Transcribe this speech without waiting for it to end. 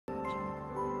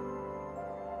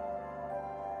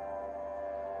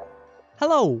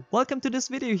Hello, welcome to this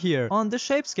video here on the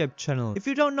Shapescape channel. If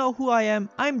you don't know who I am,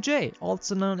 I'm Jay,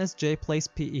 also known as Jay Plays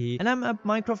PE, and I'm a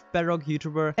Minecraft Bedrock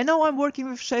YouTuber. And now I'm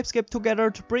working with Shapescape together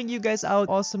to bring you guys out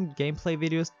awesome gameplay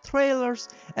videos, trailers,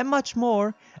 and much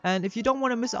more. And if you don't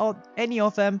want to miss out any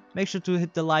of them, make sure to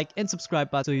hit the like and subscribe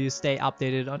button so you stay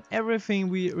updated on everything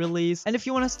we release. And if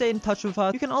you want to stay in touch with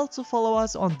us, you can also follow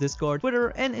us on Discord, Twitter,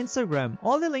 and Instagram.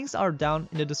 All the links are down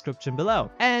in the description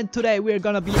below. And today we're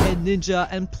gonna be a ninja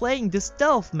and playing this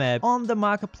stealth map on the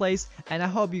marketplace, and I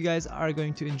hope you guys are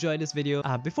going to enjoy this video.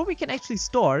 Before we can actually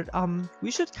start,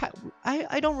 we should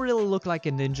I don't really look like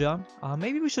a ninja.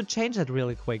 Maybe we should change that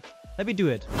really quick. Let me do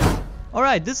it.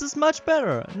 Alright, this is much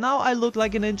better. Now I look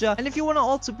like a ninja. And if you want to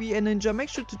also be a ninja, make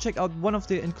sure to check out one of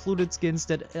the included skins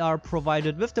that are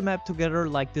provided with the map together,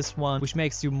 like this one, which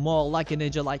makes you more like a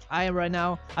ninja like I am right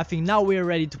now. I think now we're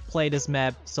ready to play this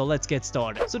map, so let's get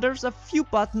started. So there's a few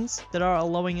buttons that are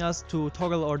allowing us to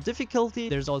toggle our difficulty.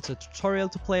 There's also a tutorial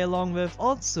to play along with,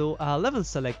 also a level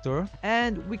selector,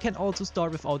 and we can also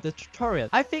start without the tutorial.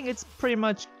 I think it's pretty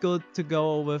much good to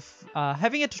go with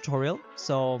having a tutorial,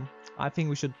 so I think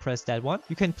we should press that one.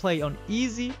 You can play on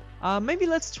easy. Maybe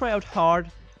let's try out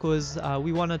hard, because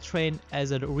we want to train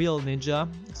as a real ninja,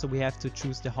 so we have to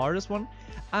choose the hardest one.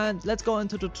 And let's go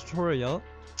into the tutorial.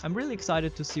 I'm really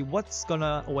excited to see what's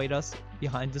gonna await us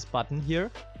behind this button here.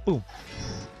 Boom.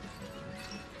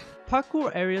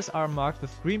 Parkour areas are marked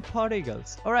with green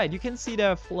particles. Alright, you can see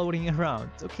they're floating around.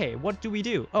 Okay, what do we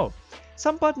do? Oh,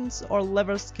 some buttons or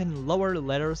levers can lower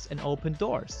ladders and open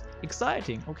doors.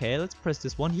 Exciting. Okay, let's press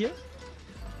this one here.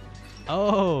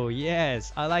 Oh,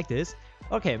 yes, I like this.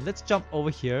 Okay, let's jump over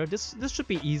here. This should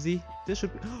be easy. This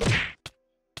should be...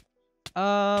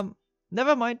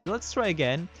 never mind. Let's try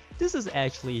again. This is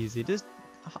actually easy.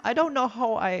 I don't know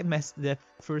how I messed the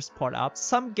first part up.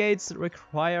 Some gates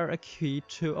require a key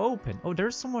to open. Oh,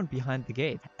 there's someone behind the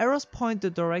gate. Arrows point the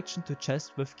direction to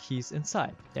chests with keys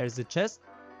inside. There's a chest.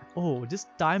 Oh, this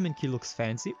diamond key looks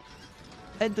fancy.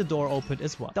 And the door opened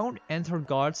as well. Don't enter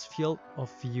guard's field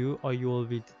of view or you will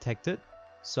be detected.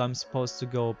 So I'm supposed to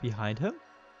go behind him.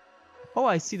 Oh,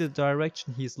 I see the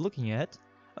direction he's looking at.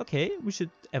 Okay, we should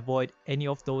avoid any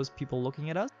of those people looking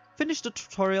at us. Finish the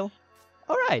tutorial.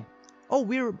 Alright. Oh,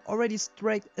 we're already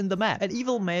straight in the map. An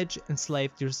evil mage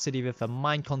enslaved your city with a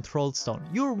mind control stone.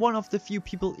 You're one of the few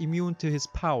people immune to his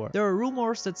power. There are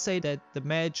rumors that say that the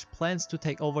mage plans to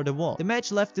take over the world. The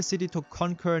mage left the city to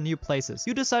conquer new places.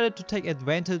 You decided to take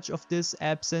advantage of this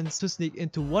absence to sneak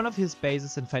into one of his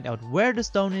bases and find out where the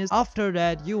stone is. After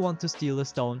that, you want to steal the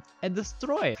stone and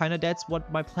destroy it. Kinda that's what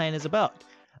my plan is about.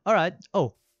 Alright.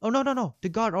 Oh, no. The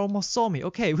guard almost saw me.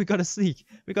 Okay, we gotta sneak.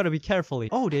 We gotta be carefully.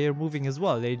 Oh, they are moving as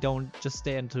well. They don't just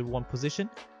stay into one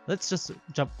position. Let's just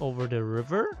jump over the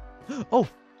river. Oh,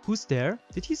 who's there?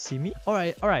 Did he see me?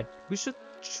 Alright. We should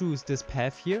choose this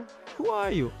path here. Who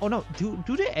are you? Oh, no.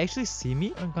 Do they actually see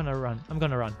me? I'm gonna run.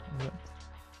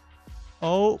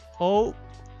 Oh,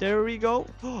 there we go.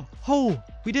 Oh,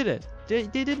 we did it. They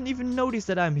didn't even notice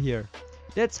that I'm here.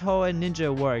 That's how a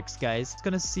ninja works, guys. It's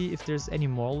gonna see if there's any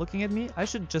more looking at me. I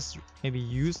should just maybe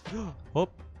use... Oh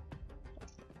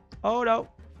no.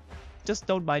 Just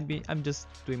don't mind me. I'm just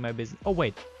doing my business. Oh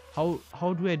wait. How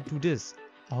do I do this?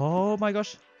 Oh my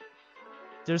gosh.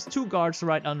 There's two guards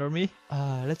right under me.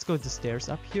 Let's go the stairs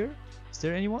up here. Is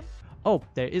there anyone? Oh,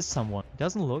 there is someone. It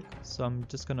doesn't look. So I'm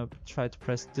just gonna try to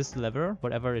press this lever,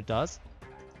 whatever it does.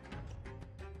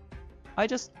 I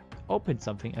just opened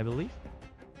something, I believe.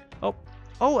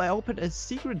 Oh, I opened a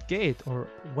secret gate or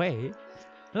way.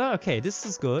 Okay, this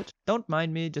is good. Don't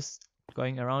mind me just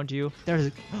going around you. There's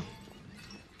a...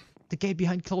 The gate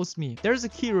behind closed me. There's a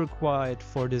key required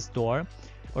for this door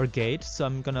or gate, so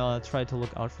I'm gonna try to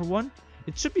look out for one.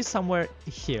 It should be somewhere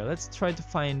here. Let's try to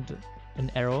find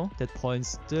an arrow that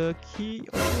points the key.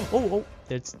 Oh,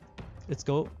 let's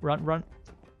go. Run.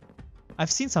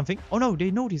 I've seen something. Oh no, they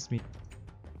noticed me.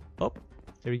 Oh,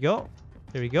 there we go.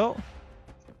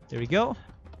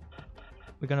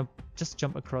 We're gonna just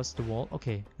jump across the wall.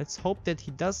 Okay, let's hope that he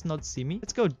does not see me.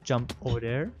 Let's go jump over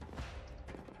there.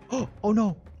 Oh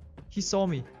no, he saw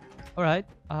me. All right,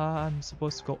 I'm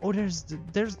supposed to go. Oh, there's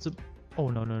the.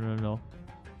 Oh no.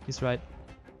 He's right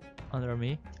under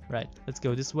me. Right, let's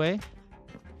go this way.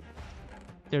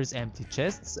 There's empty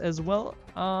chests as well.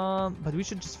 But we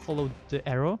should just follow the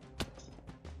arrow.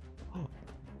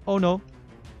 Oh no.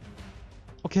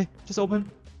 Okay, just open.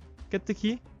 Get the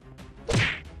key.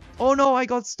 Oh no, I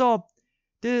got stopped.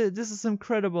 This is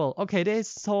incredible. Okay, they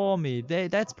saw me.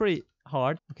 That's pretty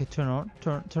hard. Okay, turn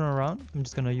around. I'm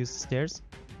just gonna use the stairs.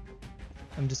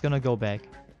 I'm just gonna go back.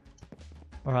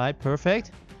 Alright, perfect.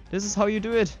 This is how you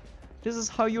do it. This is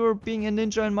how you're being a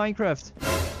ninja in Minecraft.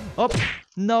 Oh,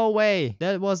 no way.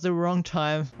 That was the wrong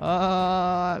time.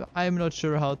 I'm not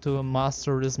sure how to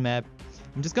master this map.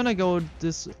 I'm just gonna go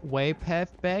this way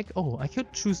path back. Oh, I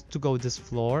could choose to go this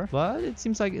floor, but it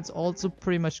seems like it's also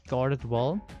pretty much guarded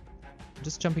well. I'm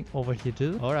just jumping over here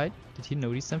too. Alright, did he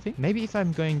notice something? Maybe if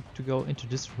I'm going to go into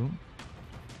this room.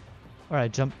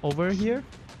 Alright, jump over here.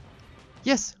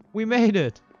 Yes, we made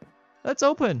it. Let's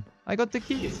open. I got the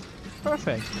keys.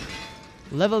 Perfect.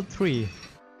 Level 3.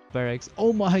 Barracks.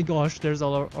 Oh my gosh, there's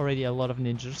already a lot of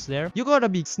ninjas there. You gotta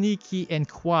be sneaky and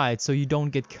quiet so you don't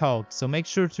get caught. So make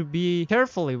sure to be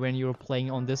carefully when you're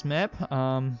playing on this map.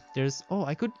 Oh,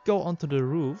 I could go onto the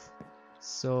roof.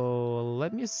 So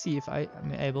let me see if I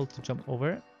am able to jump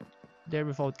over there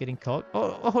without getting caught.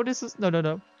 Oh, this is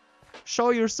no. Show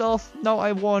yourself. No,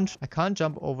 I won't. I can't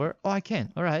jump over. Oh, I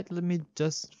can. All right, let me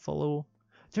just follow.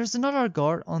 There's another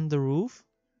guard on the roof.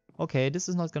 Okay, this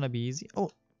is not gonna be easy.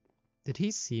 Oh. Did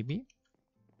he see me?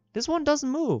 This one doesn't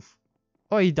move.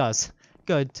 Oh, he does.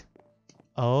 Good.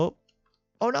 Oh.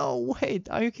 Oh no, wait.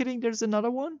 Are you kidding? There's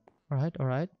another one? Alright.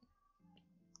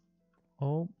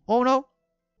 Oh no.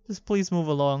 Just please move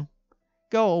along.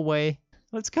 Go away.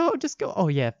 Let's go. Just go. Oh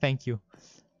yeah, thank you.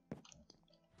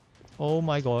 Oh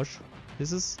my gosh.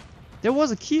 There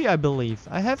was a key, I believe.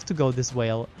 I have to go this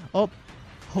way. Oh.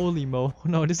 Holy mo.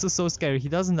 No, this is so scary. He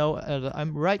doesn't know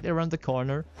I'm right around the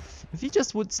corner. If he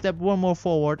just would step one more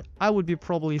forward, I would be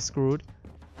probably screwed.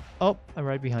 Oh, I'm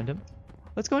right behind him.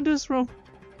 Let's go into this room.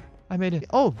 I made it.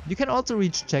 Oh, you can also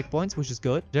reach checkpoints, which is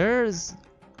good. There's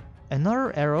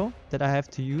another arrow that I have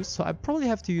to use. So I probably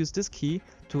have to use this key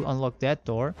to unlock that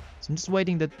door. So I'm just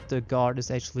waiting that the guard is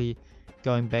actually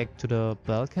going back to the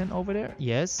balcony over there.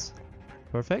 Yes.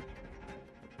 Perfect.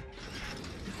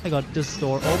 I got this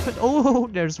door open. Oh,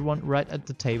 there's one right at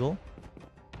the table.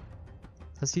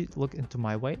 Does he look into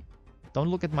my way? Don't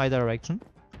look at my direction.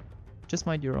 Just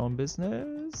mind your own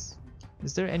business.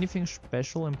 Is there anything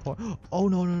special important? Oh,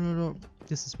 no.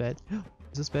 This is bad.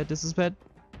 This is bad.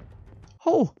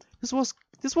 Oh, this was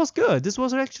good. This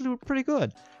was actually pretty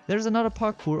good. There's another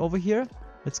parkour over here.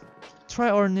 Let's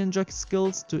try our ninja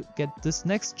skills to get this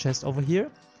next chest over here.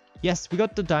 Yes, we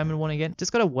got the diamond one again.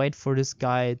 Just gotta wait for this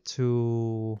guy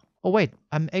to... Oh wait,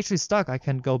 I'm actually stuck. I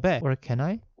can't go back. Or can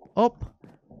I? Oh,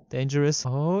 dangerous.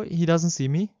 Oh, he doesn't see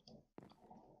me.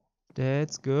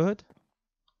 That's good.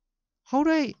 How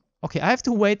do I... Okay, I have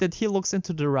to wait that he looks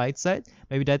into the right side.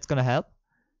 Maybe that's gonna help.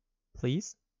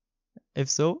 Please.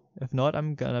 If so, if not,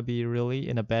 I'm gonna be really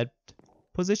in a bad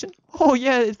position. Oh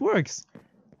yeah, it works.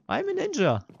 I'm a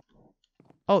ninja.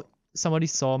 Oh, somebody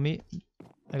saw me.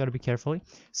 I gotta be carefully.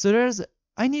 So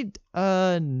I need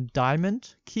a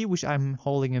diamond key, which I'm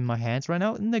holding in my hands right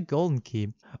now, and the golden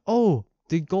key. Oh,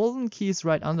 the golden key is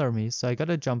right under me, so I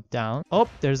gotta jump down. Oh,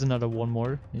 there's one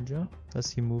more ninja.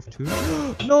 Does he move too?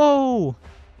 No!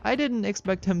 I didn't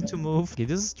expect him to move. Okay,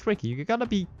 this is tricky. You gotta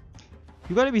be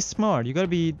smart. You gotta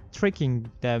be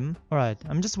tricking them. Alright,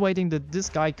 I'm just waiting that this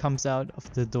guy comes out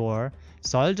of the door.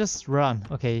 So I'll just run.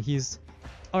 Okay,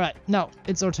 Alright, now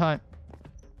it's our time.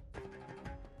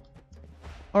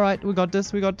 Alright, we got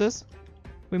this.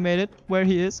 We made it. Where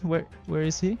he is? Where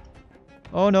is he?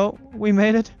 Oh no, we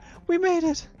made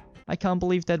it. I can't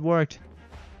believe that worked.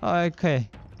 Okay.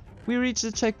 We reached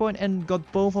the checkpoint and got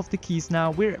both of the keys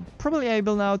now. We're probably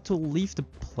able now to leave the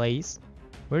place.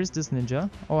 Where is this ninja?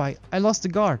 Oh, I lost the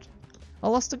guard.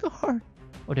 Oh,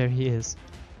 there he is.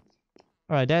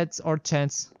 Alright, that's our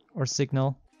chance. Or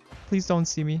signal. Please don't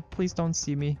see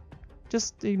me.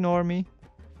 Just ignore me.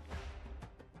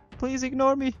 Please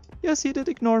ignore me. Yes, he did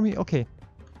ignore me. Okay.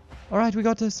 Alright, we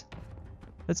got this.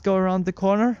 Let's go around the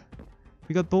corner.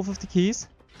 We got both of the keys.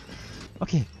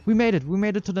 Okay, we made it. We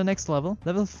made it to the next level.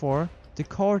 Level 4. The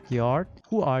courtyard.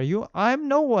 Who are you? I'm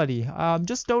nobody.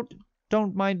 Just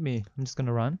don't mind me. I'm just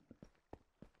gonna run.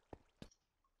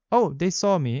 Oh, they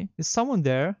saw me. Is someone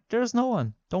there? There's no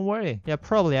one. Don't worry. Yeah,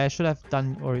 probably I should have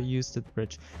done or used the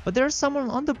bridge. But there's someone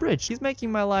on the bridge. He's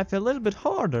making my life a little bit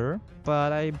harder.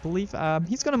 But I believe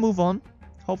he's gonna move on.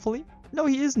 Hopefully. No,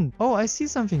 he isn't. Oh, I see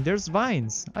something. There's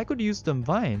vines. I could use them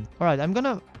vine. Alright, I'm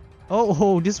gonna...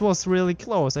 Oh, this was really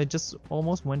close. I just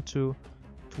almost went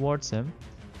towards him.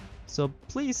 So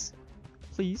please,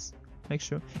 make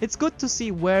sure. It's good to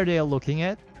see where they are looking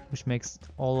at, which makes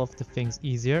all of the things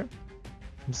easier.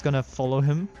 I'm just gonna follow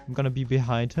him. I'm gonna be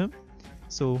behind him.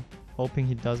 So, hoping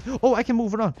he does. Oh, I can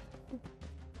move it on.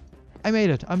 I made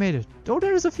it. Oh,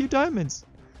 there's a few diamonds.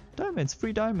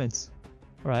 3 diamonds.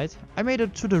 Alright, I made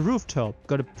it to the rooftop.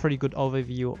 Got a pretty good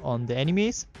overview on the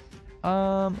enemies.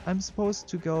 I'm supposed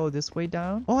to go this way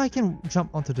down. Oh, I can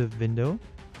jump onto the window.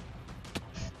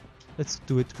 Let's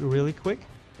do it really quick.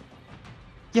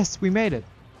 Yes, we made it.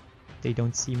 They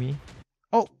don't see me.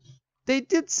 Oh, they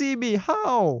did see me.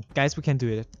 How? Guys, we can do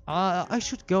it. I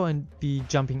should go and be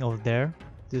jumping over there.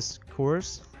 This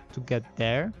course to get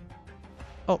there.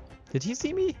 Oh, did he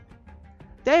see me?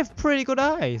 They have pretty good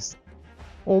eyes.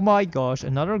 Oh my gosh,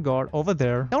 another guard over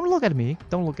there. Don't look at me.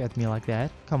 Don't look at me like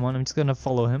that. Come on, I'm just gonna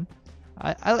follow him.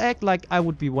 I'll act like I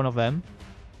would be one of them.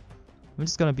 I'm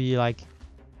just gonna be like,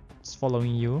 just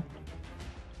following you.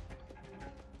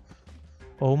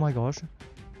 Oh my gosh.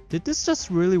 Did this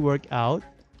just really work out?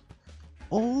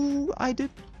 Oh, I did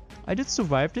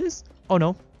survive this? Oh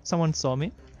no, someone saw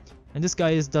me. And this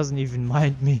guy doesn't even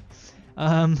mind me.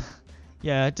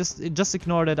 Yeah, just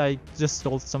ignore that I just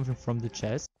stole something from the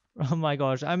chest. Oh my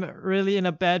gosh, I'm really in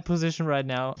a bad position right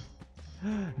now.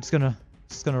 I'm just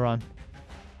gonna run.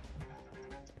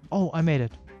 Oh, I made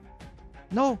it.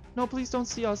 No, please don't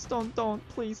see us.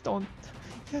 Please don't.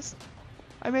 Yes,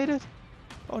 I made it.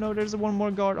 Oh no, there's one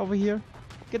more guard over here.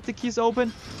 Get the keys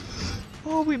open.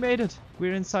 Oh, we made it.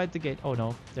 We're inside the gate. Oh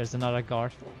no, there's another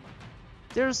guard.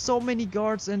 There's so many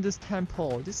guards in this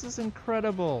temple. This is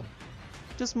incredible.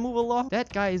 Just move along.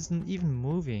 That guy isn't even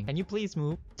moving. Can you please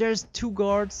move? There's 2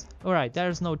 guards. Alright,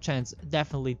 there's no chance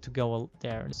definitely to go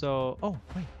there. So, oh,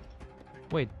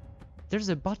 wait. There's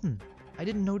a button. I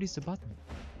didn't notice a button.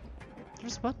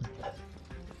 There's a button.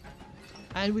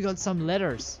 And we got some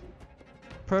letters.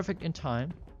 Perfect in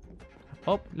time.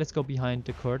 Oh, let's go behind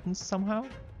the curtains somehow.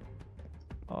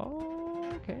 Oh,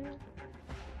 okay.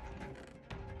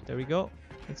 There we go.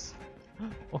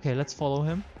 Okay, let's follow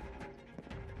him.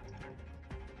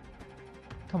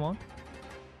 Come on.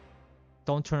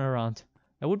 Don't turn around.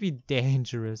 That would be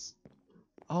dangerous.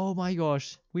 Oh my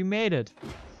gosh. We made it.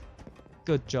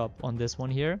 Good job on this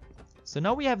one here. So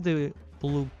now we have the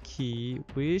blue key.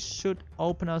 We should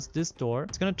open us this door.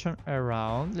 It's gonna turn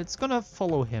around. It's gonna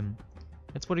follow him.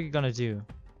 That's what we're gonna do.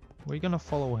 We're gonna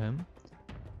follow him.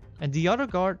 And the other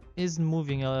guard isn't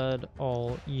moving at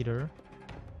all either.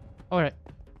 Alright.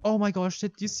 Oh my gosh,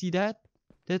 did you see that?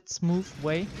 Let's move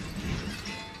way.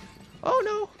 Oh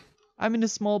no! I'm in a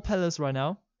small palace right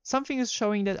now. Something is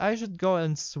showing that I should go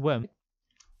and swim.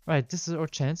 Right, this is our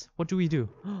chance. What do?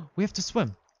 We have to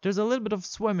swim. There's a little bit of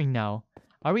swimming now.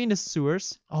 Are we in the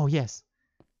sewers? Oh yes.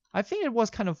 I think it was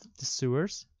kind of the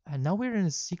sewers. And now we're in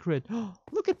a secret.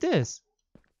 Look at this.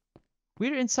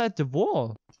 We're inside the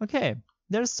wall. Okay.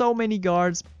 There's so many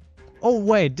guards. Oh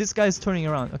wait, this guy's turning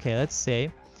around. Okay, let's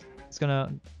say. It's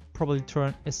gonna probably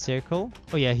turn a circle.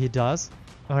 Oh yeah, he does.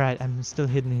 Alright, I'm still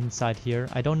hidden inside here.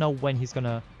 I don't know when he's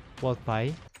gonna walk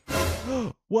by.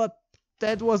 What?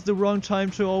 That was the wrong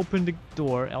time to open the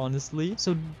door, honestly.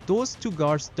 So those 2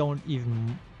 guards don't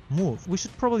even move. We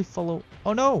should probably follow.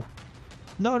 Oh no!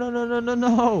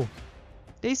 No!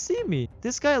 They see me.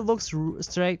 This guy looks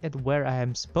straight at where I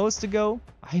am supposed to go.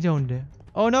 I don't know.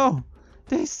 Oh no!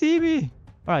 They see me!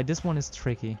 Alright, this one is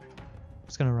tricky. I'm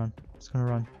just gonna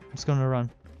run.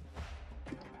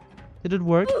 Did it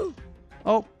work?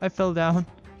 Oh, I fell down.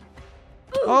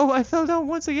 Oh, I fell down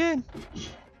once again.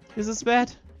 This is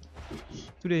bad.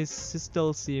 Do they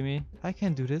still see me? I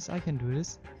can do this. I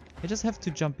just have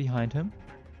to jump behind him.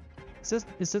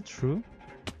 Is that true?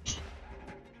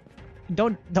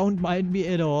 Don't mind me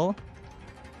at all.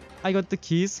 I got the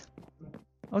keys.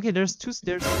 Okay, there's 2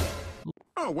 stairs.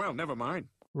 Oh well, never mind.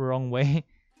 Wrong way.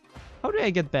 How do I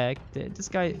get back? This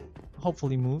guy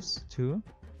hopefully moves too.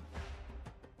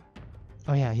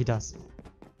 Oh yeah, he does.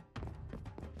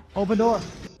 Open door.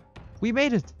 We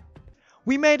made it.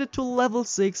 We made it to level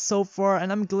 6 so far,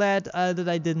 and I'm glad that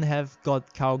I didn't have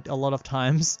got caught a lot of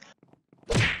times.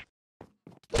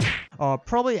 Or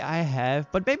probably I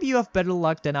have, but maybe you have better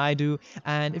luck than I do.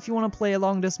 And if you want to play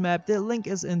along this map, the link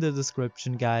is in the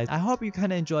description, guys. I hope you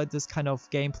kind of enjoyed this kind of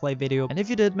gameplay video, and if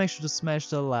you did, make sure to smash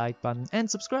the like button and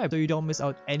subscribe so you don't miss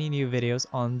out any new videos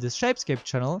on this Shapescape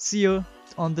channel. See you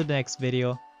on the next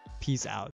video. Peace out.